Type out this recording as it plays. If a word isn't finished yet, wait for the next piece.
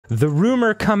The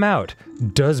rumor come out.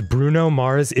 Does Bruno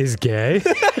Mars is gay?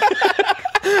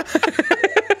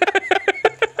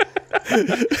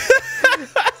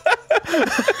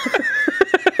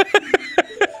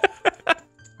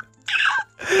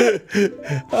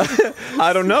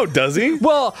 I don't know, does he?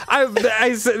 Well,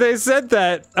 they said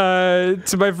that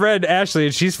to my friend Ashley,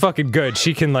 and she's fucking good.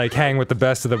 She can like hang with the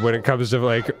best of them when it comes to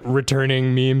like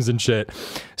returning memes and shit.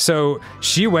 So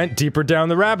she went deeper down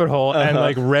the rabbit hole and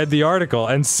like read the article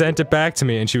and sent it back to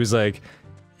me, and she was like,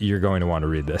 "You're going to want to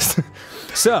read this."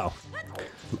 So,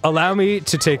 allow me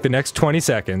to take the next 20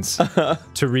 seconds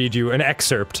to read you an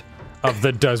excerpt of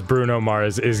the "Does Bruno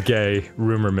Mars is gay"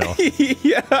 rumor mill.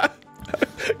 Yeah.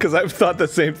 Because I've thought the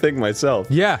same thing myself.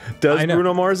 Yeah. Does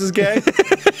Bruno Mars is gay?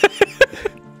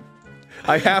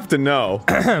 I have to know.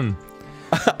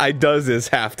 I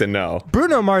have to know.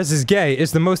 Bruno Mars is gay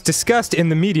is the most discussed in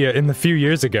the media in the few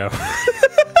years ago.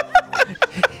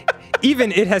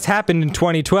 Even it has happened in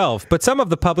 2012, but some of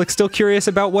the public still curious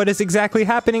about what is exactly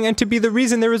happening and to be the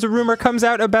reason there is a rumor comes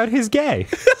out about his gay.